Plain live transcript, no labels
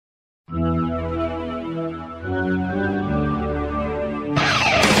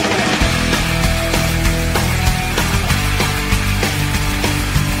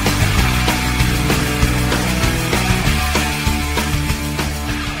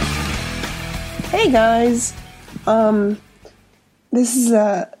Hey guys, this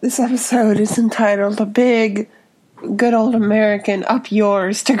episode is entitled "A Big, Good Old American Up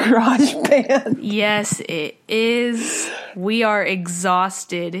Yours to GarageBand." Yes, it is. We are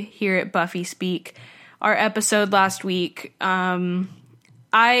exhausted here at Buffy Speak. Our episode last week,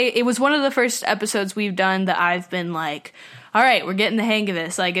 it was one of the first episodes we've done that I've been like, all right, we're getting the hang of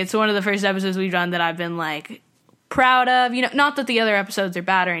this. Like, it's one of the first episodes we've done that I've been like proud of. You know, not that the other episodes are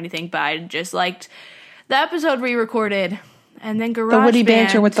bad or anything, but I just liked the episode we recorded. And then GarageBand. The witty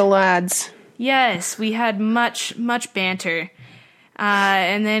banter with the lads. Yes, we had much banter.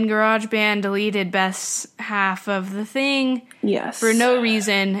 And then GarageBand deleted Beth's half of the thing. Yes. For no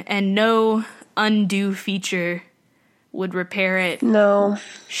reason, and no undo feature would repair it. No.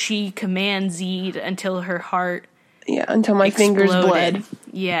 She Command Z'd until her heart until my fingers bled.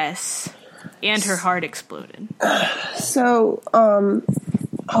 Yes. And her heart exploded. So,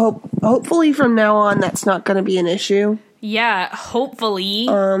 hopefully from now on that's not going to be an issue. Yeah, hopefully.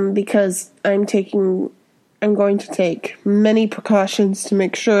 Because I'm going to take many precautions to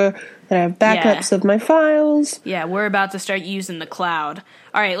make sure that I have backups of my files. Yeah, we're about to start using the cloud.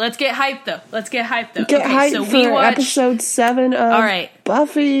 All right, let's get hyped, though. Get hyped for episode 7 of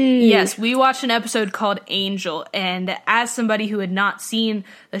Buffy. Yes, we watched an episode called Angel, and as somebody who had not seen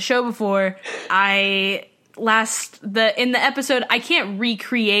the show before, in the episode, I can't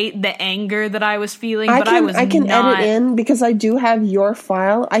recreate the anger that I was feeling, I can edit in, because I do have your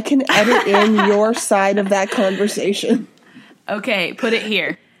file, I can edit in your side of that conversation. Okay, put it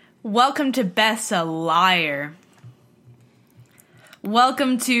here. Welcome to Beth's a Liar.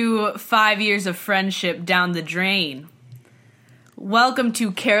 Welcome to 5 years of friendship down the drain. Welcome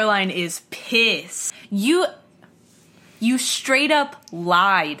to Caroline is pissed. You straight up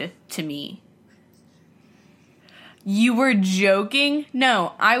lied to me. You were joking?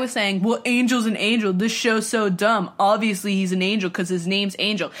 No, I was saying, well, Angel's an angel. This show's so dumb. Obviously he's an angel because his name's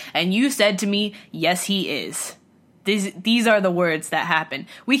Angel. And you said to me, yes, he is. These are the words that happen.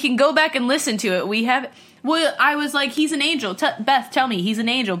 We can go back and listen to it. I was like, he's an angel. Beth, tell me. He's an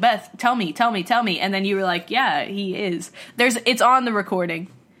angel. Beth, tell me. And then you were like, yeah, he is. It's on the recording.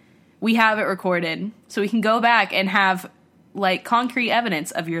 We have it recorded. So we can go back and have, like, concrete evidence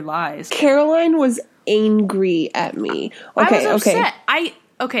of your lies. Caroline was angry at me. Okay, I was upset.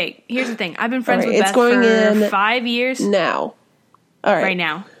 Okay, here's the thing. I've been friends with Beth for 5 years. Now. All right. Right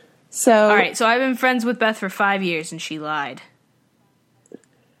now. So. All right, so I've been friends with Beth for 5 years, and she lied.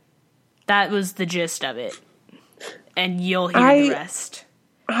 That was the gist of it. And you'll hear the rest.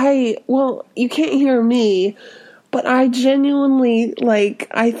 Well, you can't hear me, but I genuinely,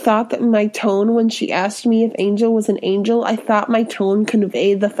 I thought that my tone when she asked me if Angel was an angel, I thought my tone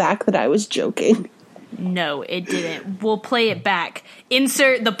conveyed the fact that I was joking. No, it didn't. We'll play it back.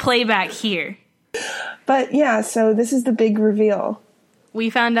 Insert the playback here. But yeah, so this is the big reveal. We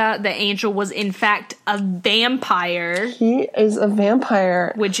found out that Angel was, in fact, a vampire. He is a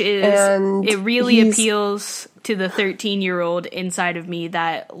vampire. Which is, it really appeals to the 13-year-old inside of me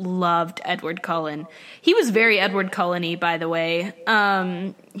that loved Edward Cullen. He was very Edward Cullen-y, by the way.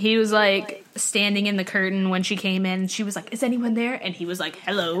 He was, like, standing in the curtain when she came in. She was like, is anyone there? And he was like,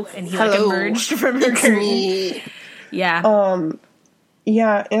 hello. And he, like, emerged from her curtain. Me. Yeah.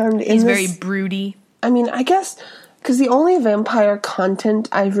 Yeah, and he's very broody. I mean, I guess... because the only vampire content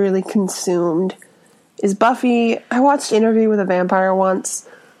I've really consumed is Buffy. I watched Interview with a Vampire once,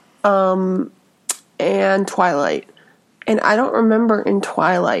 and Twilight. And I don't remember in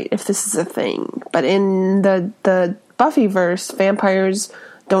Twilight if this is a thing, but in the Buffyverse, vampires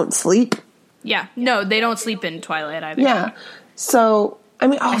don't sleep. Yeah, no, they don't sleep in Twilight either. Yeah, so I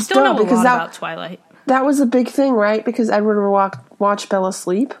mean, I still know a lot about Twilight. That was a big thing, right? Because Edward would watch Bella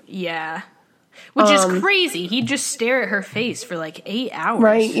sleep. Yeah. Which is crazy. He'd just stare at her face for, 8 hours.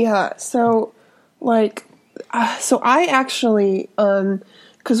 Right, yeah. So, so I actually,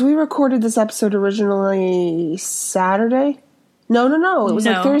 because we recorded this episode originally Saturday? No, it was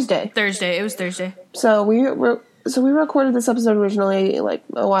Thursday. It was Thursday. So we recorded this episode originally,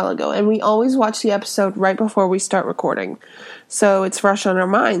 a while ago, and we always watch the episode right before we start recording. So it's fresh on our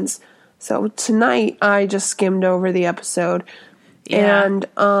minds. So tonight, I just skimmed over the episode, and,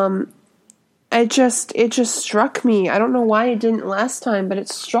 it just struck me. I don't know why it didn't last time, but it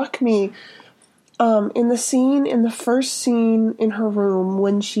struck me in the first scene in her room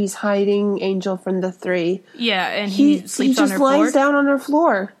when she's hiding Angel from the three. Yeah, and he sleeps on her floor. He just lies down on her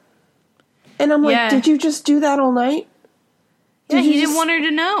floor. And I'm like, did you just do that all night? Yeah, he didn't want her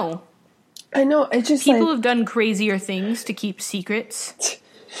to know. I know, it's just people have done crazier things to keep secrets.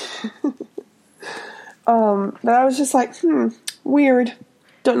 But I was just like, weird.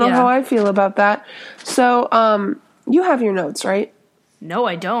 Don't know how I feel about that. So, you have your notes, right? No,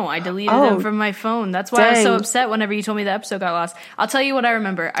 I don't. I deleted them from my phone. That's why I was so upset whenever you told me the episode got lost. I'll tell you what I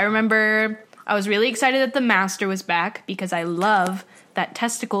remember. I remember I was really excited that the Master was back because I love that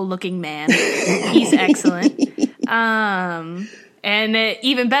testicle-looking man. He's excellent. And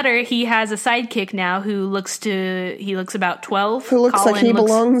even better, he has a sidekick now who looks about 12. Who looks like he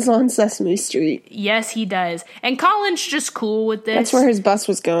belongs on Sesame Street. Yes, he does. And Colin's just cool with this. That's where his bus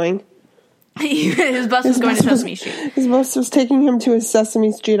was going. His bus was going to Sesame Street. His bus was taking him to his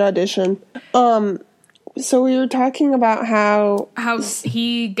Sesame Street audition. So we were talking about how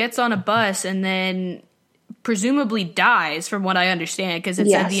he gets on a bus and then presumably dies, from what I understand, because it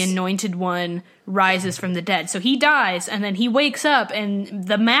said the Anointed One rises from the dead. So he dies, and then he wakes up, and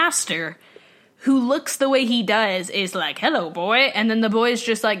the Master, who looks the way he does, is like, hello, boy. And then the boy's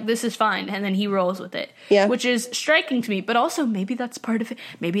just like, this is fine. And then he rolls with it. Yeah. Which is striking to me. But also, maybe that's part of it.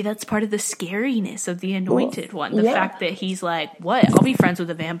 Maybe that's part of the scariness of the Anointed One. The fact that he's like, what? I'll be friends with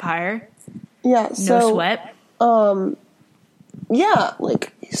a vampire. Yeah. No sweat. Yeah.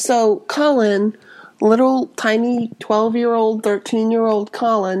 So Colin, little tiny 12-year-old, 13-year-old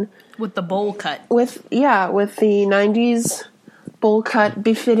Colin. With the bowl cut. With the 90s bowl cut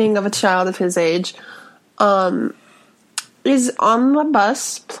befitting of a child of his age, is on the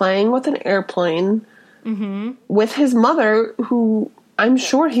bus playing with an airplane with his mother, who I'm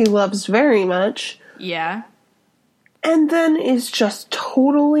sure he loves very much. Yeah. And then is just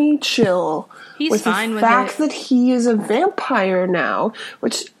totally chill. He's fine with the fact that he is a vampire now.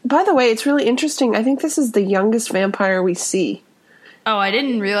 Which, by the way, it's really interesting. I think this is the youngest vampire we see. Oh, I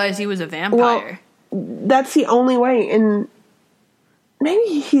didn't realize he was a vampire. Well, that's the only way. And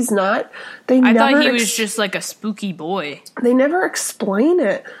maybe he's not. I thought he was just like a spooky boy. They never explain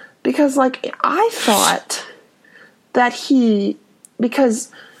it. Because, I thought that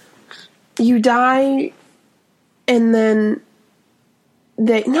because you die and then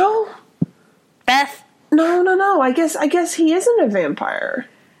Beth? No. I guess he isn't a vampire.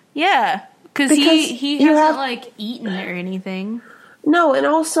 Yeah, because he hasn't, eaten or anything. No, and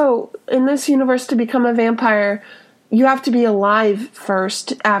also, in this universe, to become a vampire, you have to be alive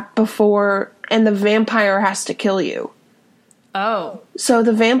first before, and the vampire has to kill you. Oh. So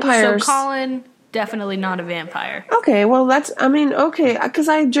the vampires... So Colin, definitely not a vampire. Okay, well because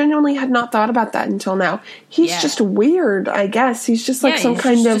I genuinely had not thought about that until now. He's just weird, I guess. He's just some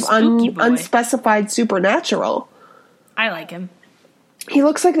kind of unspecified supernatural. I like him. He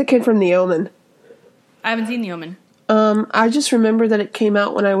looks like the kid from The Omen. I haven't seen The Omen. I just remember that it came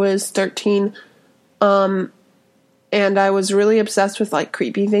out when I was 13, and I was really obsessed with,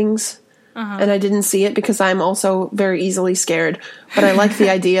 creepy things, and I didn't see it because I'm also very easily scared, but I like the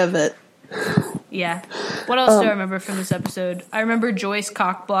idea of it. Yeah. What else do I remember from this episode? I remember Joyce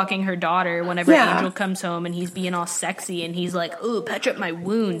cock-blocking her daughter whenever Angel comes home, and he's being all sexy, and he's like, ooh, patch up my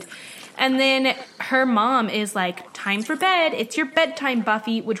wound. And then her mom is like, time for bed. It's your bedtime,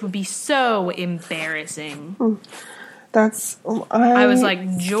 Buffy, which would be so embarrassing. I was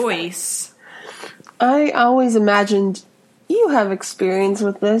like, Joyce. I always imagined, you have experience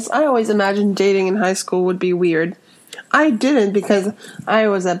with this, I always imagined dating in high school would be weird. I didn't because I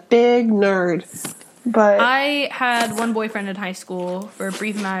was a big nerd. But I had one boyfriend in high school for a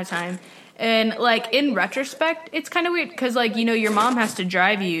brief amount of time. And, in retrospect, it's kind of weird because, your mom has to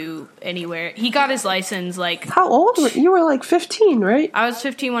drive you anywhere. He got his license, How old were you? You were, 15, right? I was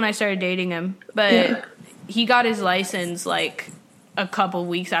 15 when I started dating him. But he got his license, a couple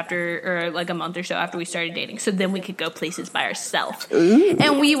weeks after, or, a month or so after we started dating. So then we could go places by ourselves.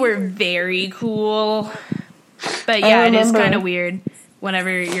 And we were very cool. But, yeah, it is kind of weird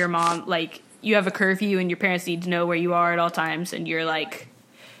whenever your mom, you have a curfew and your parents need to know where you are at all times. And you're,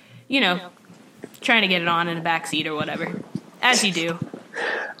 trying to get it on in a backseat or whatever, as you do.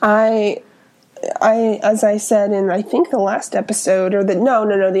 I, as I said in I think the last episode, or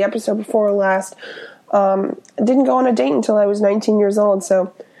the episode before last, didn't go on a date until I was 19 years old.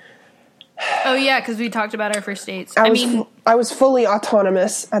 So. Oh yeah, because we talked about our first dates. I was fully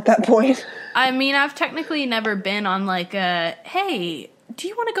autonomous at that point. I've technically never been on hey, do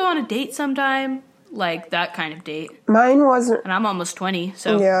you want to go on a date sometime? That kind of date. Mine wasn't. And I'm almost 20,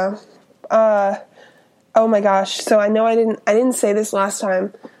 so. Yeah. Oh my gosh. So I know I didn't say this last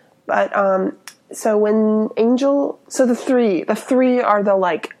time, but, so when Angel, the three are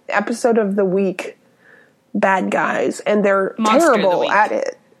the, episode of the week bad guys, and they're terrible at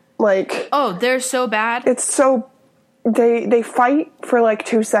it. Oh, they're so bad? It's so, they fight for,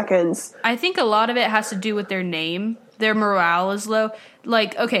 2 seconds. I think a lot of it has to do with their name. Their morale is low.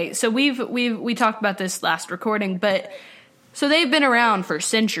 Okay, so we talked about this last recording, but So they've been around for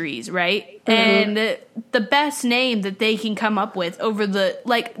centuries, right? And the best name that they can come up with over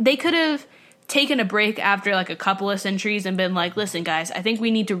they could have taken a break after like a couple of centuries and been like, listen guys, I think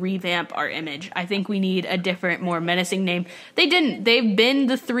we need to revamp our image. I think we need a different, more menacing name. They didn't. They've been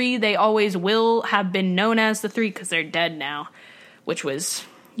the three. They always will have been known as the three because they're dead now, which was,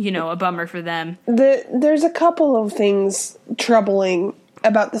 a bummer for them. There's a couple of things troubling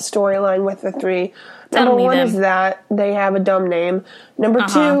about the storyline with the three. Number one is that they have a dumb name. Number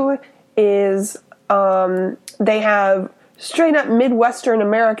two is they have straight up Midwestern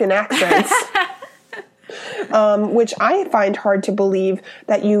American accents, which I find hard to believe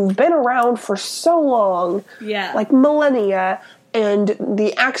that you've been around for so long, like millennia, and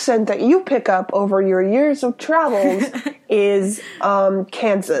the accent that you pick up over your years of travels is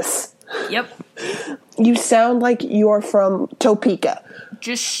Kansas. Yep. You sound like you're from Topeka.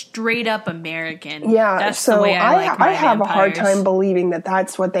 Just straight up American. Yeah, that's so the way I have vampires. a hard time believing that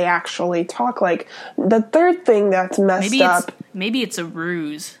that's what they actually talk like. The third thing that's messed up... Maybe it's a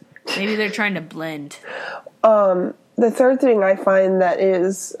ruse. Maybe they're trying to blend. The third thing I find that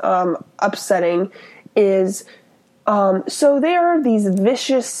is upsetting is... so they are these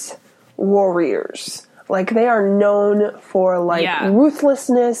vicious warriors. Like, they are known for,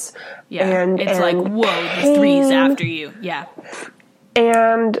 ruthlessness and it's and like, whoa, pain. the three's after you. Yeah.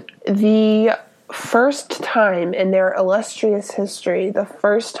 And the first time in their illustrious history, the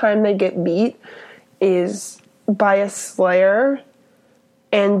first time they get beat is by a slayer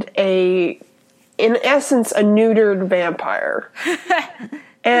and in essence, a neutered vampire.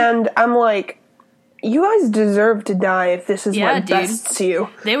 And I'm like, you guys deserve to die if this is what bests you.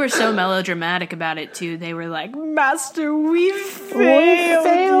 They were so melodramatic about it, too. They were like, Master, we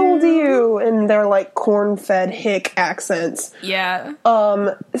failed you. And they're like corn-fed hick accents. Yeah.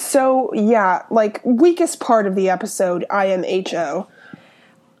 So, yeah, like, weakest part of the episode, IMHO.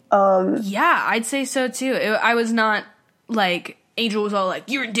 Yeah, I'd say so, too. I was not, like, Angel was all like,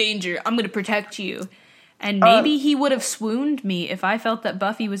 you're in danger. I'm going to protect you. And maybe he would have swooned me if I felt that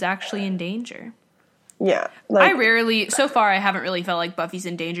Buffy was actually in danger. Yeah. So far I haven't really felt like Buffy's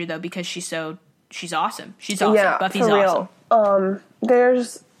in danger though because she's awesome. She's awesome. Yeah, Buffy's for real. awesome.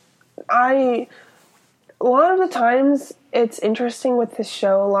 A lot of the times it's interesting with this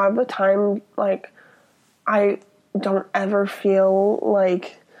show. A lot of the time, like, I don't ever feel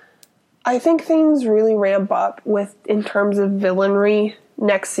like, I think things really ramp up in terms of villainry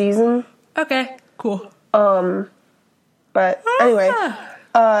next season. Okay, cool. But anyway,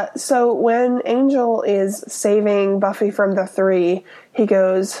 so when Angel is saving Buffy from the three, he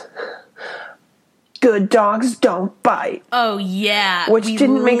goes, "Good dogs don't bite." Oh yeah, which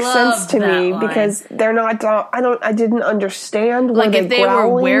didn't make sense to me because they're not. I didn't understand. Like if they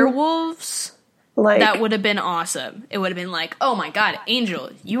growling? were werewolves, like that would have been awesome. It would have been like, oh my god,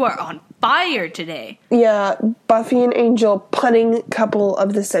 Angel, you are on fire today. Yeah, Buffy and Angel punning couple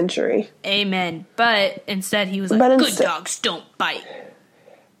of the century. Amen. But instead he was like, good dogs don't bite.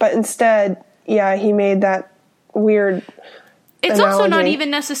 But instead, yeah, he made that weird It's analogy. also not even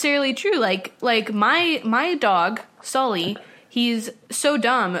necessarily true. Like my dog, Sully, he's so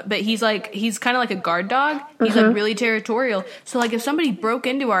dumb, but he's kind of like a guard dog. He's like really territorial. So like if somebody broke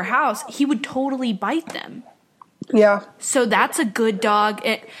into our house, he would totally bite them. Yeah. So that's a good dog.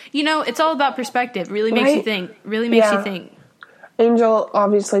 It's all about perspective. It really makes you think. Really makes you think. Angel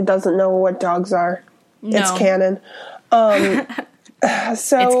obviously doesn't know what dogs are. No. It's canon.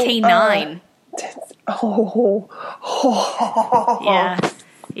 So it's K9. Yeah.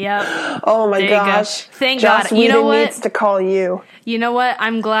 Yep. Oh my there gosh. Thank Joss God. You know Whedon what? needs to call you. You know what?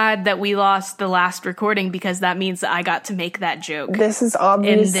 I'm glad that we lost the last recording because that means that I got to make that joke. This is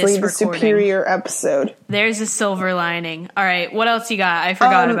obviously the superior episode. There's a silver lining. All right. What else you got? I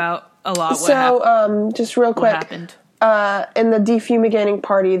forgot about a lot. Just real quick. What happened? In the defumigating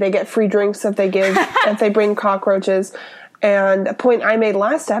party, they get free drinks if they bring cockroaches. And a point I made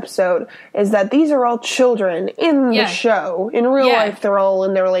last episode is that these are all children in the show. In real life, they're all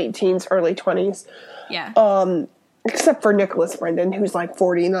in their late teens, early 20s. Yeah. Except for Nicholas Brendan, who's like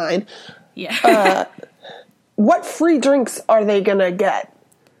 49. Yeah. What free drinks are they gonna get?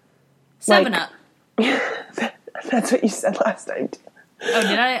 7-Up. That's what you said last time. Oh,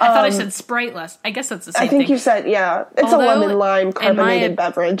 did I? I thought I said Sprite last. I guess that's the same thing. I think you said, it's a lemon lime carbonated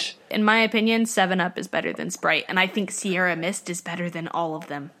beverage. In my opinion, 7-Up is better than Sprite, and I think Sierra Mist is better than all of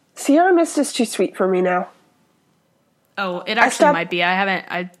them. Sierra Mist is too sweet for me now. Oh, it actually might be.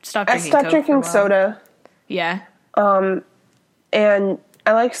 I stopped drinking Coke drinking soda. Yeah. And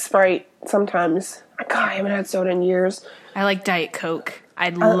I like Sprite, sometimes. God, I haven't had soda in years. I like Diet Coke. I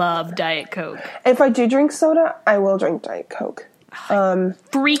love Diet Coke. If I do drink soda, I will drink Diet Coke.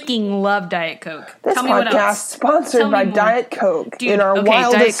 Freaking love Diet Coke. This Tell me what podcast else. sponsored by Diet Coke. Dude, in our okay,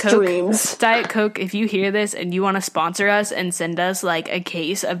 wildest Diet Coke, dreams. Diet Coke, if you hear this and you want to sponsor us and send us like a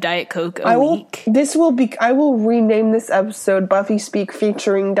case of Diet Coke a week. I will rename this episode Buffy Speak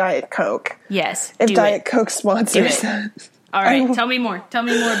featuring Diet Coke. Yes. If Diet Coke sponsors it. All right, tell me more. Tell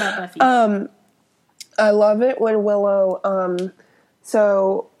me more about Buffy. I love it when Willow,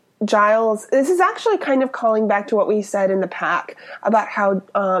 so Giles, this is actually kind of calling back to what we said in the pack about how,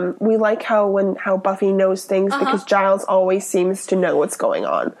 we like how Buffy knows things because Giles always seems to know what's going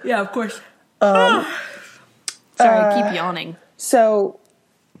on. Yeah, of course. Sorry, I keep yawning. So,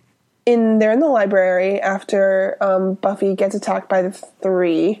 they're in the library after, Buffy gets attacked by the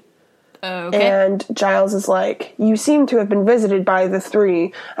Three. Okay. And Giles is like, you seem to have been visited by the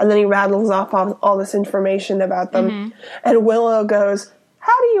Three. And then he rattles off all this information about them. Mm-hmm. And Willow goes,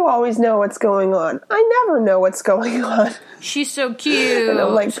 how do you always know what's going on? I never know what's going on. She's so cute. And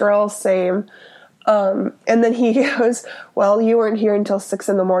I'm like, girl, same. And then he goes, well, you weren't here until 6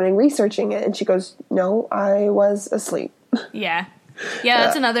 a.m. researching it. And she goes, no, I was asleep. Yeah. Yeah,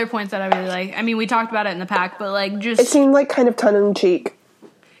 that's another point that I really like. I mean, we talked about it in the pack, but like just... It seemed like kind of tongue-in-cheek.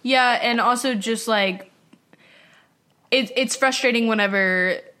 Yeah, and also just like... It's frustrating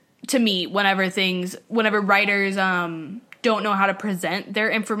whenever writers... don't know how to present their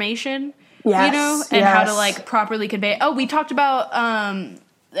information, and how to like properly convey. Oh, we talked about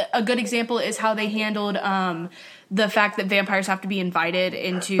a good example is how they handled the fact that vampires have to be invited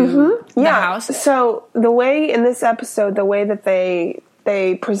into the house. So the way in this episode, the way that they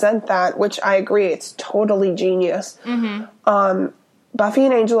present that, which I agree, it's totally genius. Buffy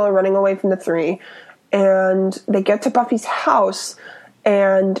and Angel are running away from the Three, and they get to Buffy's house,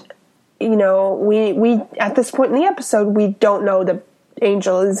 and we at this point in the episode, we don't know that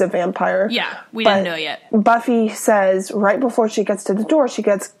Angel is a vampire. Yeah, we didn't know yet. Buffy says right before she gets to the door, she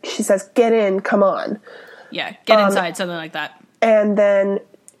says, "Get in, come on." Yeah, get inside, something like that. And then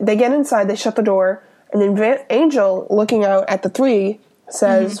they get inside, they shut the door, and then Angel, looking out at the Three,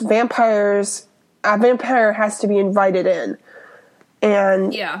 says, a vampire has to be invited in.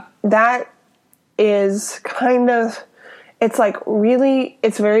 And that is kind of... It's like really,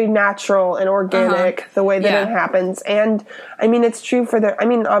 it's very natural and organic the way that it happens. And I mean, it's true for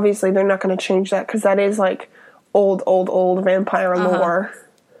obviously they're not going to change that because that is like old vampire lore.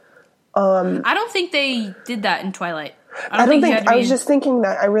 I don't think they did that in Twilight. I was just thinking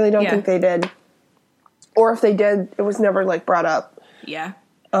that. I really don't think they did. Or if they did, it was never like brought up. Yeah.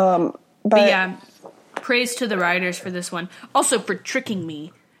 But yeah, praise to the writers for this one. Also for tricking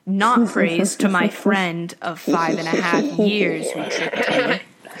me. Not praise to my friend of 5.5 years who tricked me.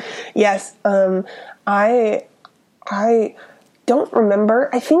 Yes, I don't remember.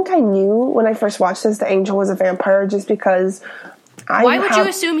 I think I knew when I first watched this that Angel was a vampire just because Why would you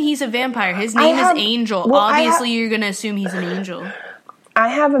assume he's a vampire? His name is Angel. Well, obviously you're going to assume he's an angel. I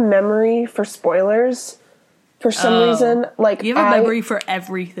have a memory for spoilers for some reason. Like you have a memory for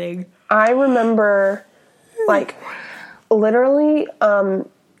everything. I remember, like, literally,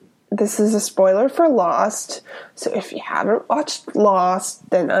 this is a spoiler for Lost, so if you haven't watched Lost,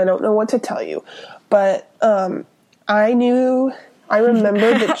 then I don't know what to tell you. But I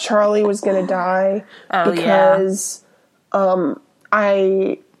remembered that Charlie was going to die because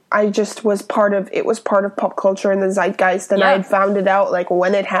I just was part of pop culture and the zeitgeist, and I had found it out like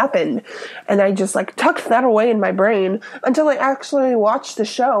when it happened, and I just like tucked that away in my brain until I actually watched the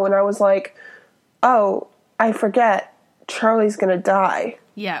show, and I was like, oh, I forget, Charlie's going to die.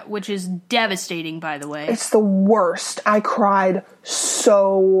 Yeah, which is devastating, by the way. It's the worst. I cried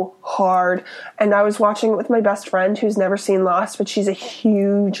so hard. And I was watching it with my best friend who's never seen Lost, but she's a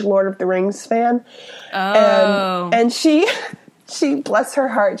huge Lord of the Rings fan. Oh. And she, bless her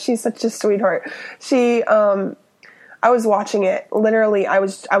heart, she's such a sweetheart. I was watching it. Literally, I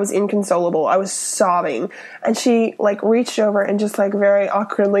was inconsolable. I was sobbing. And she, like, reached over and just, like, very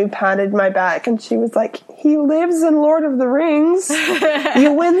awkwardly patted my back. And she was like, he lives in Lord of the Rings.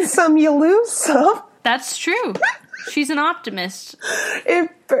 You win some, you lose some. That's true. She's an optimist.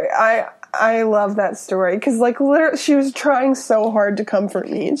 I love that story. Because, like, literally, she was trying so hard to comfort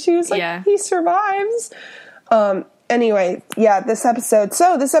me. And she was like, he survives. Anyway, this episode.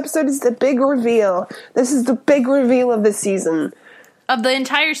 So, this episode is the big reveal. This is the big reveal of the season. Of the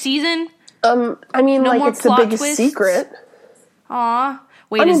entire season? I mean, no, like, it's the biggest secret. Aw.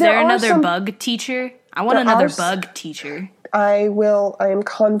 Wait, is there another bug teacher? I want another bug teacher. I am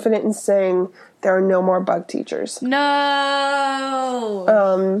confident in saying there are no more bug teachers. No!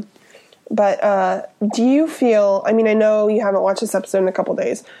 But do you feel, I mean, I know you haven't watched this episode in a couple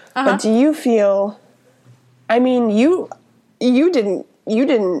days, but do you feel, I mean, you didn't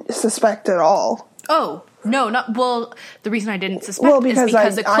suspect at all. Oh, no, not, well, the reason I didn't suspect is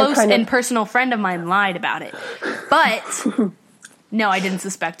because a close and personal friend of mine lied about it. But, no, I didn't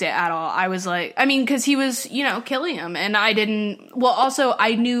suspect it at all. I was like, I mean, because he was, killing him, and I didn't, well, also,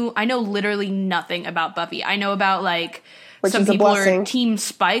 I know literally nothing about Buffy. I know about, like, which some is people are Team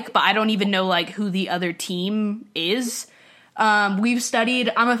Spike, but I don't even know, like, who the other team is. We've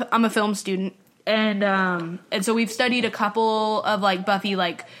studied, I'm a film student, and so we've studied a couple of, like, Buffy,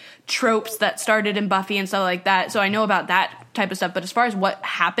 like, tropes that started in Buffy and stuff like that. So I know about that type of stuff, but as far as what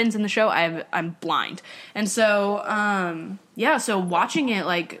happens in the show, I'm blind. And so, so watching it,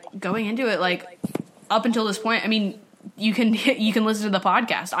 like, going into it, like, up until this point, I mean, you can listen to the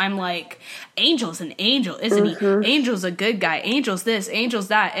podcast. I'm like, Angel's an angel, isn't he? Angel's a good guy. Angel's this, Angel's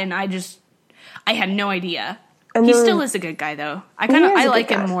that. And I had no idea. And he still is a good guy, though. I like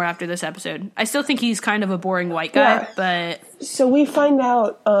him more after this episode. I still think he's kind of a boring white guy, but... So we find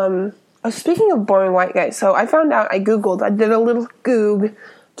out, speaking of boring white guys, so I found out, I did a little Goog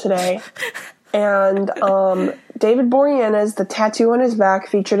today, and David Boreanaz, the tattoo on his back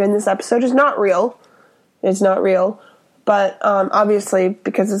featured in this episode is not real. It's not real, but obviously,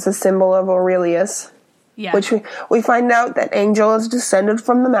 because it's a symbol of Aurelius, which we find out that Angel is descended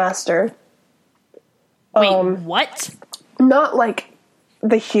from the Master. Wait, what? Not like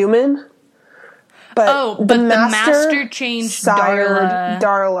the human, but the master changed sired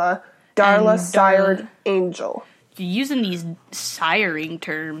Darla. Darla sired Angel. You're using these siring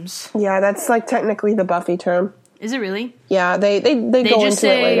terms. Yeah, that's like technically the Buffy term. Is it really? Yeah, they go into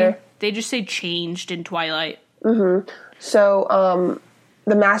it later. They just say changed in Twilight. Mm-hmm. So,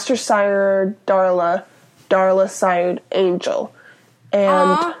 the master sired Darla. Darla sired Angel.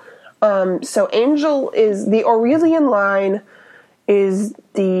 And... so Angel is, the Aurelian line is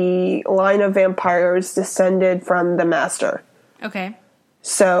the line of vampires descended from the Master. Okay.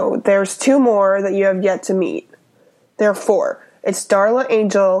 So there's 2 more that you have yet to meet. There are 4. It's Darla,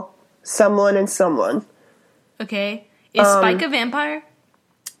 Angel, someone, and someone. Okay. Is Spike a vampire?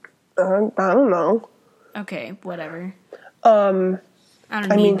 I don't know. Okay, whatever. I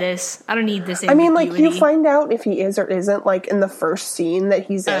don't need this ambiguity. I mean, like, you find out if he is or isn't, like, in the first scene that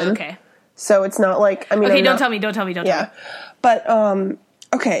he's in. Okay. So it's not like, I mean... Okay, don't tell me. Yeah. But,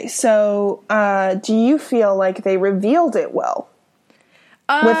 okay, so, do you feel like they revealed it well?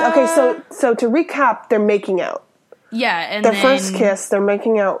 So to recap, they're making out. Yeah, and Their first kiss, they're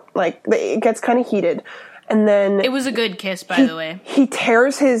making out, like, it gets kind of heated. And then... It was a good kiss, by the way. He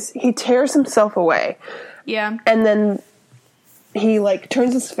tears himself away. Yeah. And then... he, like,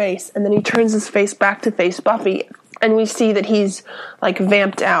 turns his face, and then he turns his face back to face Buffy, and we see that he's, like,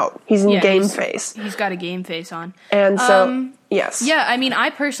 vamped out. He's in game face. He's got a game face on. And so, yes. Yeah, I mean, I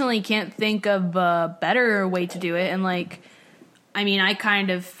personally can't think of a better way to do it, and, like, I mean, I kind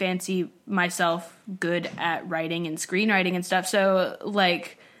of fancy myself good at writing and screenwriting and stuff, so,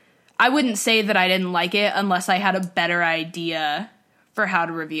 like, I wouldn't say that I didn't like it unless I had a better idea for how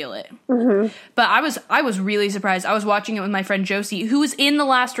to reveal it. Mm-hmm. But I was really surprised. I was watching it with my friend Josie, who was in the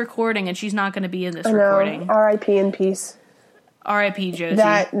last recording, and she's not going to be in this recording. R.I.P. in peace. R.I.P. Josie.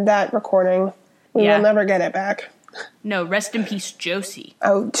 That recording. We will never get it back. No, rest in peace, Josie.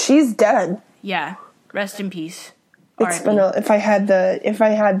 Oh, she's dead. Yeah, rest in peace. It's been if I had the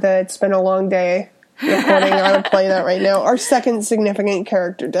It's Been a Long Day recording, I would play that right now. Our second significant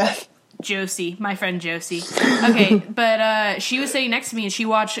character death. Josie, my friend Josie. Okay, but she was sitting next to me, and she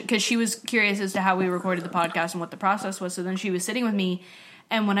watched, because she was curious as to how we recorded the podcast and what the process was, so then she was sitting with me,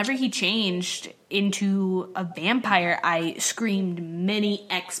 and whenever he changed into a vampire, I screamed many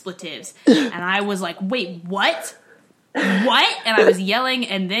expletives, and I was like, wait, what? What? And I was yelling,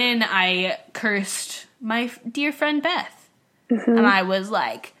 and then I cursed my dear friend Beth, and I was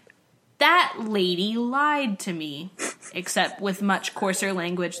like... that lady lied to me, except with much coarser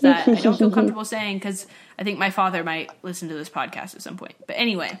language that I don't feel comfortable saying because I think my father might listen to this podcast at some point. But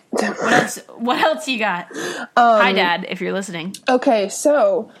anyway, what else you got? Hi, Dad, if you're listening. Okay,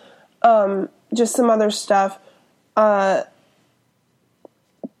 so just some other stuff. Giles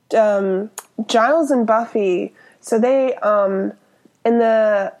and Buffy. So they in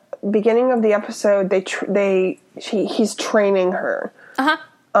the beginning of the episode, he's training her.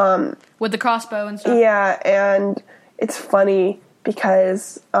 With the crossbow and stuff. Yeah, and it's funny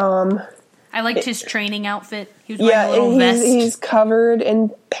because I liked his training outfit. He was wearing a little vest. He's covered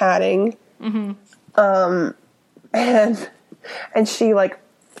in padding. Mm-hmm. And she, like,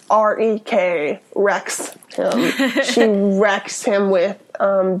 REK wrecks him. She wrecks him with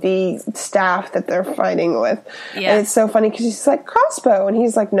the staff that they're fighting with. Yeah. And it's so funny because she's like, crossbow. And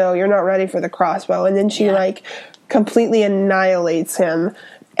he's like, no, you're not ready for the crossbow. And then she, like, completely annihilates him.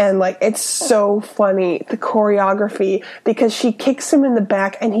 And, like, it's so funny, the choreography, because she kicks him in the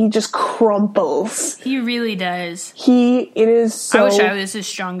back and he just crumples. He really does. It is so I wish I was as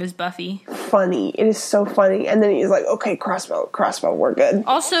strong as Buffy. funny. It is so funny. And then he's like, okay, crossbow, we're good.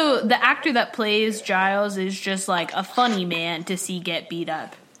 Also, the actor that plays Giles is just, like, a funny man to see get beat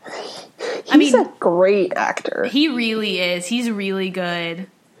up. He's a great actor. He really is. He's really good.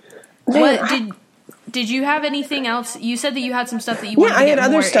 Man, Did you have anything else? You said that you had some stuff that you wanted to get I had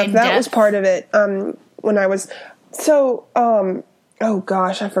other more stuff. in That depth. was part of it. When I was oh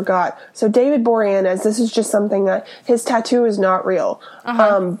gosh, I forgot. So David Boreanaz, this is just something that his tattoo is not real,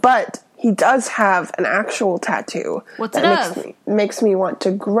 but he does have an actual tattoo. What's that it makes me want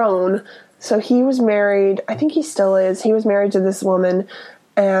to groan. So he was married. I think he still is. He was married to this woman,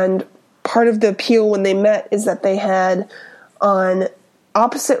 and part of the appeal when they met is that they had on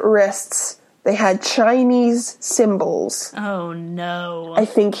opposite wrists. They had Chinese symbols. Oh, no. I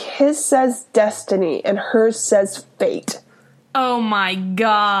think his says destiny and hers says fate. Oh, my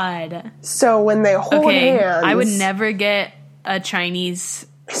God. So when they hold hands... I would never get a Chinese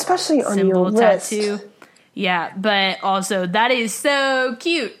especially on symbol your wrist. tattoo. Yeah, but also, that is so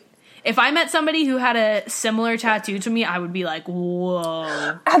cute. If I met somebody who had a similar tattoo to me, I would be like,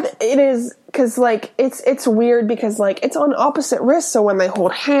 whoa. It is, because, like, it's weird because, like, it's on opposite wrists, so when they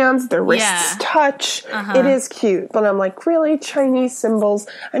hold hands, their wrists touch. It is cute, but I'm like, really? Chinese symbols?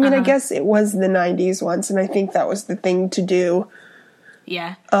 I mean, I guess it was the 90s once, and I think that was the thing to do.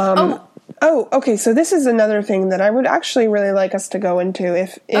 Yeah. Oh, okay, so this is another thing that I would actually really like us to go into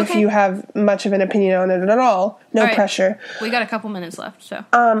if you have much of an opinion on it at all. No pressure. We got a couple minutes left, so.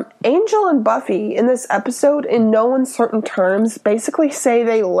 Angel and Buffy in this episode, in no uncertain terms, basically say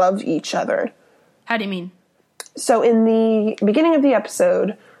they love each other. How do you mean? So in the beginning of the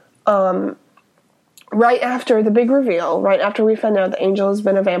episode, right after the big reveal, right after we find out that Angel has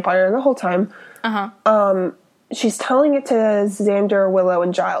been a vampire the whole time, she's telling it to Xander, Willow,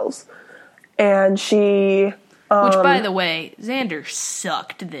 and Giles. And she... Which, by the way, Xander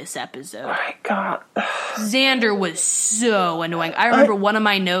sucked this episode. Oh my God. Xander was so annoying. I remember one of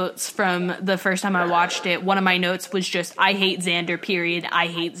my notes from the first time I watched it, one of my notes was just, I hate Xander, period. I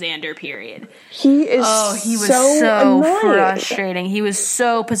hate Xander, period. He is he was so annoying. frustrating. He was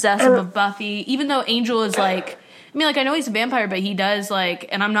so possessive of Buffy. Even though Angel is like... I mean, like, I know he's a vampire, but he does, like...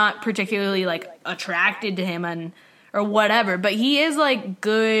 And I'm not particularly, like, attracted to him or whatever, but he is, like,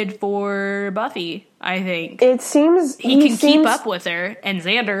 good for Buffy, I think. It seems... He can keep up with her, and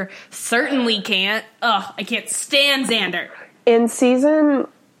Xander certainly can't. Ugh, I can't stand Xander. In season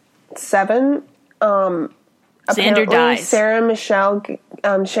 7, Xander dies. Sarah Michelle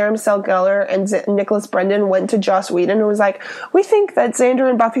Gellar and Nicholas Brendan went to Joss Whedon and was like, we think that Xander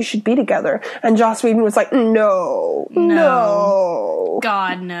and Buffy should be together. And Joss Whedon was like, no.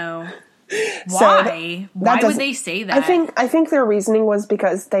 God, no. Why? Why would they say that? I think their reasoning was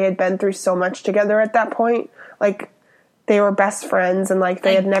because they had been through so much together at that point. Like, they were best friends and, like,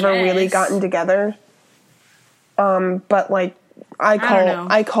 they had never really gotten together. But, like,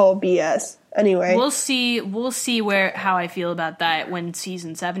 I call BS. Anyway. We'll see how I feel about that when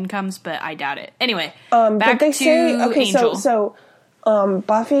season 7 comes, but I doubt it. Anyway, back to Angel. So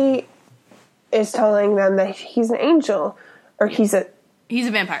Buffy is telling them that he's an angel, or he's a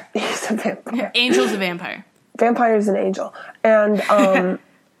vampire. He's a vampire. Angel's a vampire. Vampire is an angel. And, can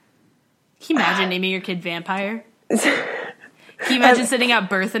you imagine naming your kid Vampire? Can you imagine sending out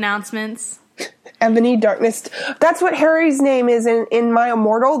birth announcements? Ebony Darkness. That's what Harry's name is in My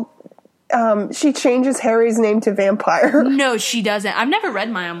Immortal. She changes Harry's name to Vampire. No, she doesn't. I've never read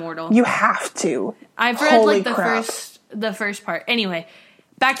My Immortal. You have to. I've read, like, the first part. Anyway,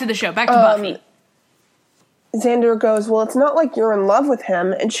 back to the show. Back to Buffy. Xander goes, well, it's not like you're in love with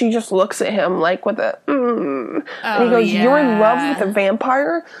him. And she just looks at him like with a, And he goes, you're in love with a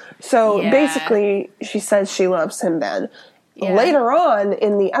vampire? So basically, she says she loves him then. Yeah. Later on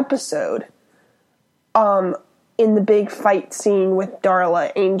in the episode, in the big fight scene with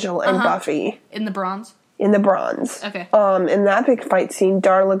Darla, Angel, and Buffy. In the bronze? In the bronze. Okay. In that big fight scene,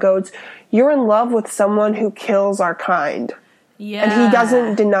 Darla goes, you're in love with someone who kills our kind. Yeah. And he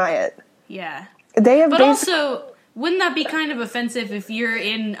doesn't deny it. Yeah. But also, wouldn't that be kind of offensive if you're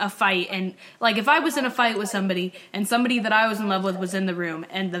in a fight and, like, if I was in a fight with somebody and somebody that I was in love with was in the room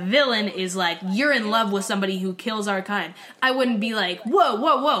and the villain is like, you're in love with somebody who kills our kind, I wouldn't be like,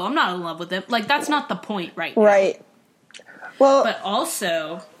 whoa, I'm not in love with them. Like, that's not the point right now. Right. Well, but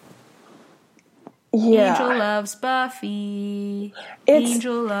also, Yeah. Angel loves Buffy. It's-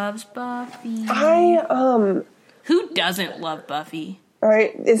 Angel loves Buffy. Who doesn't love Buffy? All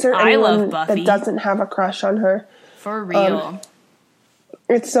right, is there I love anyone Buffy. that doesn't have a crush on her? For real.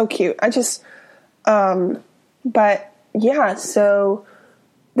 It's so cute. I just, but yeah, so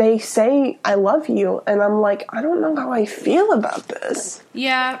they say, I love you, and I'm like, I don't know how I feel about this.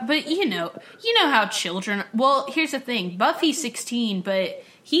 Yeah, but you know how children, well, here's the thing. Buffy's 16, but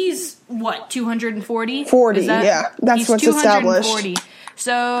he's, what, 240? 40, yeah. That's what's established.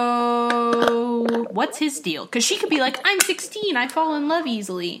 So, what's his deal? Because she could be like, I'm 16, I fall in love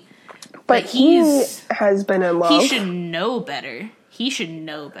easily. But he has been in love. He should know better.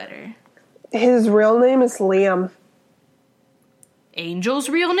 His real name is Liam. Angel's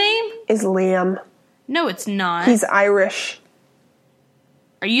real name? Is Liam. No, it's not. He's Irish.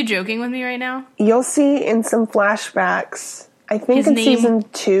 Are you joking with me right now? You'll see in some flashbacks, I think in season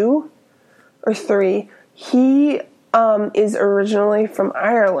 2 or 3, he is originally from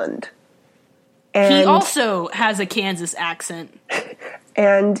Ireland. And he also has a Kansas accent.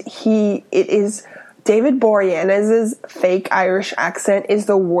 And it is David Boreanaz's fake Irish accent is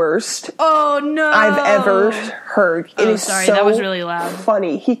the worst. Oh no! I've ever heard. It is sorry, so that was really loud.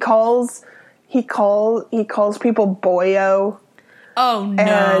 Funny. He calls people boyo. Oh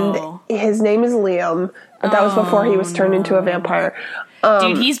no! And his name is Liam, but that was before he was turned into a vampire.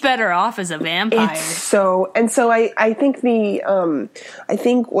 Dude, he's better off as a vampire. So I think I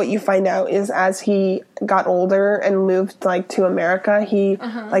think what you find out is as he got older and moved like to America, he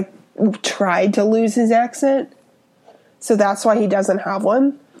like tried to lose his accent. So that's why he doesn't have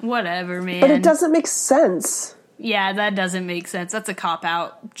one. Whatever, man. But it doesn't make sense. Yeah, that doesn't make sense. That's a cop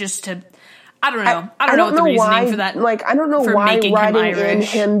out just to I don't know. I don't know what the reasoning for that. Like I don't know why writing in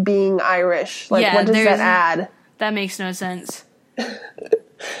him being Irish. Like what does that add? That makes no sense.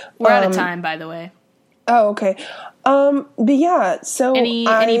 We're out of time, by the way. Oh, okay. But yeah, so any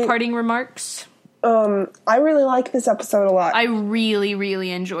parting remarks? I really like this episode a lot. I really,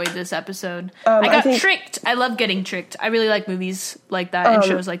 really enjoyed this episode. I got tricked. I love getting tricked. I really like movies like that and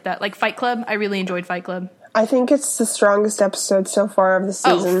shows like that. Like Fight Club. I really enjoyed Fight Club. I think it's the strongest episode so far of the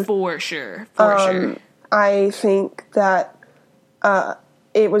season. Oh, for sure. For sure. I think that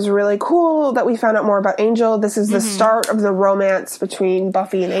it was really cool that we found out more about Angel. This is the start of the romance between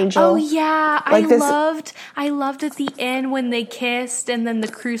Buffy and Angel. Oh yeah, I loved at the end when they kissed and then the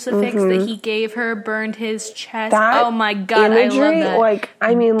crucifix that he gave her burned his chest. Oh my god, imagery, I love that. Like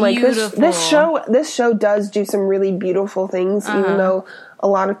I mean, beautiful. like this show does do some really beautiful things, even though a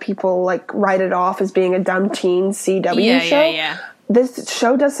lot of people like write it off as being a dumb teen CW show. Yeah. This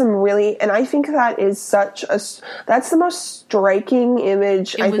show does some really, and I think that is that's the most striking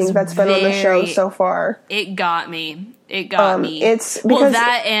image I think that's been on the show so far. It got me. It's because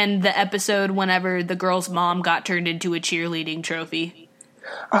that and the episode whenever the girl's mom got turned into a cheerleading trophy.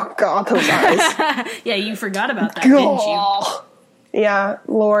 Oh god, those eyes. Yeah, you forgot about that, didn't you? Yeah,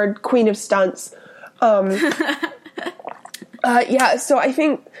 Lord, Queen of Stunts. Yeah, so I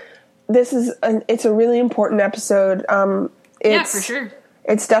think this is it's a really important episode. Yeah, for sure.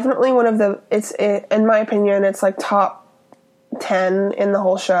 It's definitely one of in my opinion, it's like top 10 in the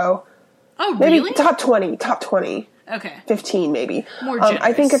whole show. Oh, really? Maybe top 20. Okay. 15 maybe. More generous.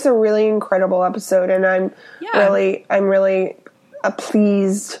 I think it's a really incredible episode, and I'm really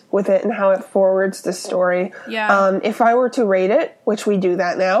pleased with it and how it forwards the story. Yeah. If I were to rate it, which we do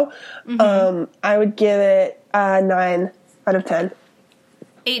that now, I would give it a 9 out of 10.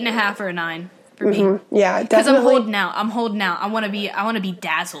 8.5 or a 9. For me. Yeah, definitely. Because I'm holding out. I want to be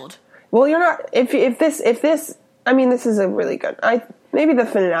dazzled. Well, you're not. If this, I mean, this is a really good. Maybe the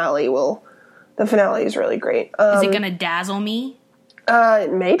finale will. The finale is really great. Is it gonna dazzle me?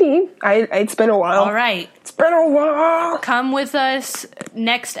 Maybe. It's been a while. All right, it's been a while. Come with us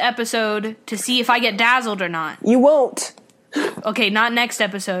next episode to see if I get dazzled or not. You won't. Okay, not next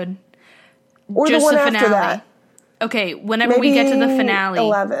episode. Or just the one after that. Okay, whenever we get to the finale.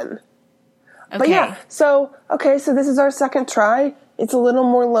 11. Okay. But yeah, so this is our second try. It's a little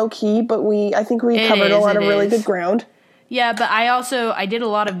more low key, but I think we covered a lot of really good ground. Yeah, but I did a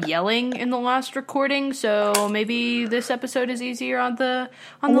lot of yelling in the last recording, so maybe this episode is easier on the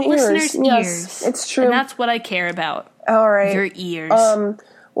listeners' ears. It's true. And that's what I care about. All right. Your ears.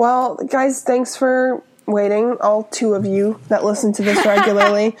 Well, guys, thanks for waiting, all 2 of you that listen to this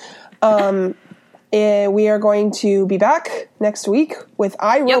regularly. We are going to be back next week with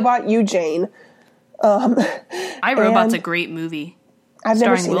I, Robot, You, Jane. I, Robot's a great movie. I've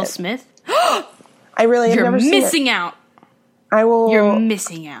never seen Will it. Smith. I really have never seen it. You're missing out. I will. You're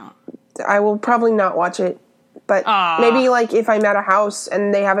missing out. I will probably not watch it, But maybe, like, if I'm at a house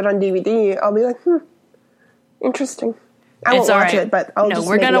and they have it on DVD, I'll be like, interesting. I won't watch it, but I'll just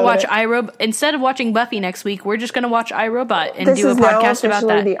we're going to watch iRobot. Instead of watching Buffy next week, we're just going to watch iRobot and do a podcast about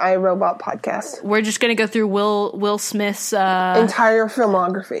that. This is the iRobot podcast. We're just going to go through Will Smith's... entire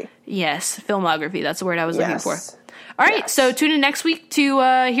filmography. Yes, filmography. That's the word I was looking for. All right, so tune in next week to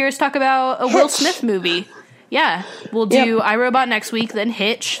hear us talk about a Will Smith movie. Yeah, we'll do iRobot next week, then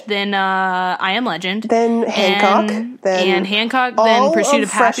Hitch, then I Am Legend, then Hancock, then Pursuit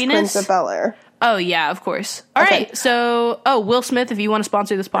of Happiness, Prince of Bel-Air. Oh yeah, of course. All right, so Will Smith, if you want to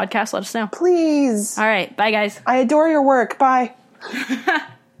sponsor this podcast, let us know, please. All right, bye guys. I adore your work. Bye.